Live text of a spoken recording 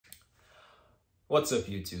What's up,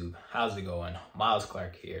 YouTube? How's it going? Miles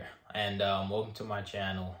Clark here, and welcome to my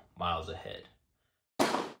channel, Miles Ahead.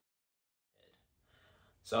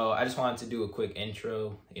 So I just wanted to do a quick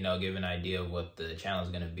intro, give an idea of what the channel is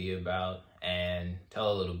going to be about and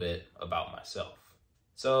tell a little bit about myself.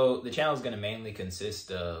 So the channel is going to mainly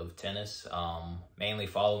consist of tennis, mainly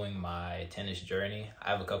following my tennis journey. I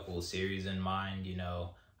have a couple of series in mind.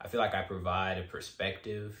 I feel like I provide a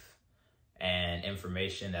perspective and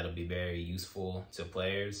information that'll be very useful to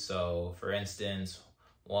players. So for instance,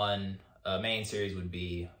 one main series would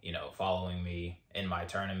be, following me in my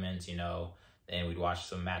tournaments, then we'd watch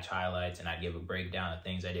some match highlights and I'd give a breakdown of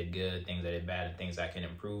things I did good, things I did bad, and things I can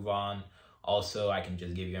improve on. Also, I can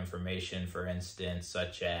just give you information, for instance,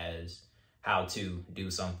 such as how to do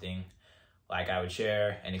something. Like I would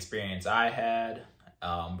share an experience I had,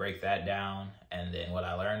 break that down, and then what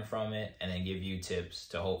I learned from it, and then give you tips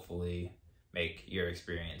to hopefully make your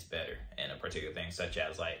experience better in a particular thing, such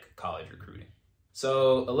as like college recruiting.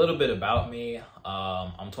 So a little bit about me.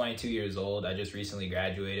 I'm 22 years old. I just recently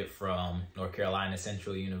graduated from North Carolina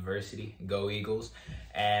Central University, Go Eagles.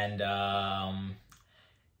 And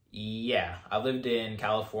yeah, I lived in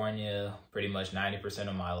California pretty much 90%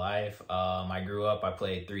 of my life. I grew up, I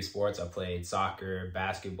played 3 sports. I played soccer,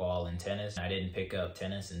 basketball, and tennis. I didn't pick up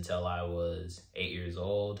tennis until I was 8 years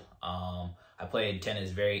old. I played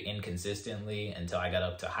tennis very inconsistently until I got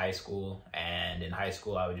up to high school. And in high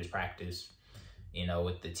school, I would just practice,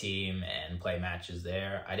 with the team and play matches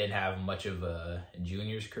there. I didn't have much of a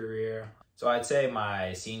juniors career. So I'd say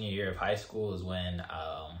my senior year of high school is when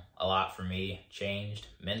a lot for me changed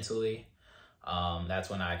mentally.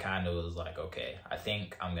 That's when I kind of was like, okay, I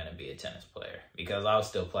think I'm gonna be a tennis player, because I was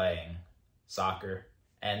still playing soccer.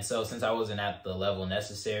 And so since I wasn't at the level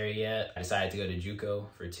necessary yet, I decided to go to JUCO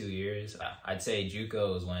for 2 years. I'd say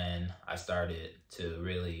JUCO is when I started to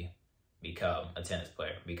really become a tennis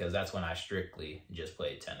player, because that's when I strictly just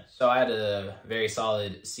played tennis. So I had a very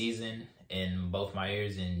solid season in both my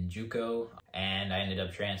years in JUCO, and I ended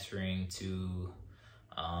up transferring to,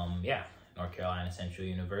 North Carolina Central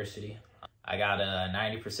University. I got a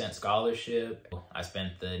 90% scholarship. I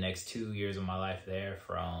spent the next 2 years of my life there,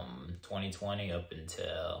 from 2020 up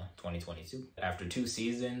until 2022. After 2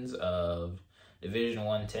 seasons of Division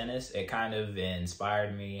I tennis, it kind of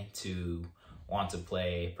inspired me to want to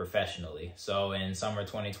play professionally. So in summer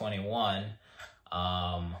 2021,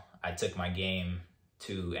 I took my game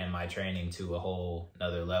and my training to a whole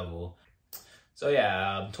nother level. So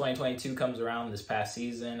yeah, 2022 comes around this past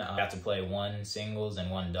season. I got to play 1 singles and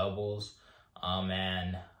 1 doubles.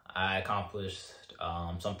 And I accomplished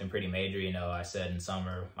something pretty major. I said in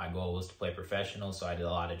summer my goal was to play professional, so I did a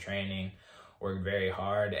lot of training, worked very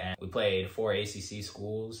hard, and we played 4 ACC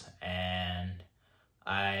schools, and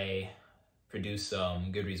I produced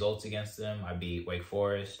some good results against them. I beat Wake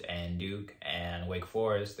Forest and Duke, and Wake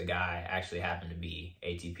Forest, the guy actually happened to be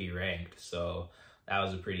ATP ranked, so that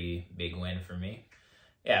was a pretty big win for me.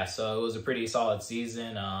 Yeah, so it was a pretty solid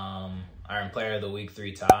season. I earned Player of the Week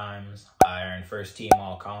 3 times. I earned first team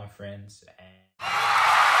all conference,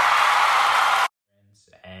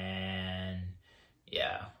 and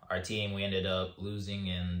yeah, our team, we ended up losing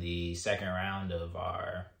in the second round of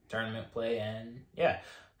our tournament play, and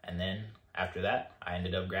then after that, I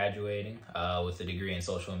ended up graduating with a degree in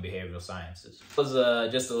social and behavioral sciences. It was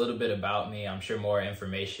just a little bit about me. I'm sure more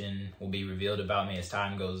information will be revealed about me as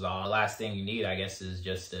time goes on. The last thing you need, I guess, is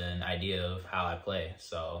just an idea of how I play.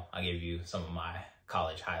 So I'll give you some of my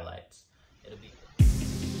college highlights. It'll be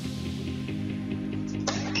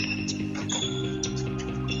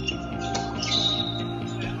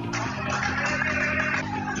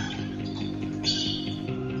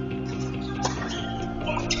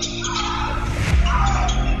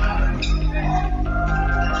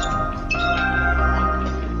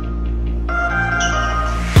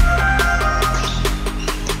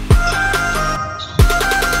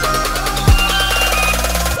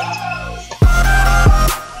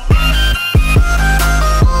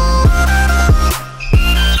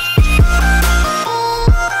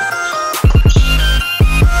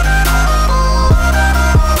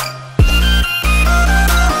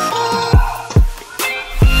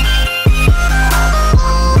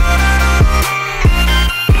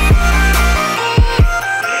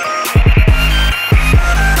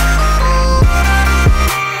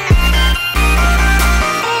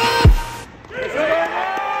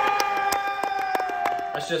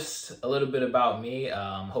just a little bit about me.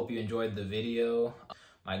 Hope you enjoyed the video.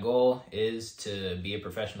 My goal is to be a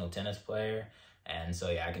professional tennis player, and so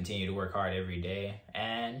yeah, I continue to work hard every day,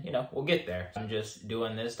 and we'll get there. I'm just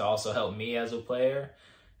doing this to also help me as a player,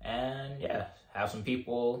 and yeah, have some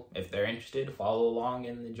people, if they're interested, follow along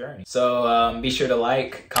in the journey. So be sure to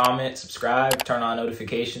like, comment, subscribe, turn on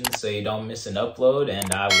notifications so you don't miss an upload,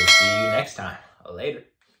 and I will see you next time. Later.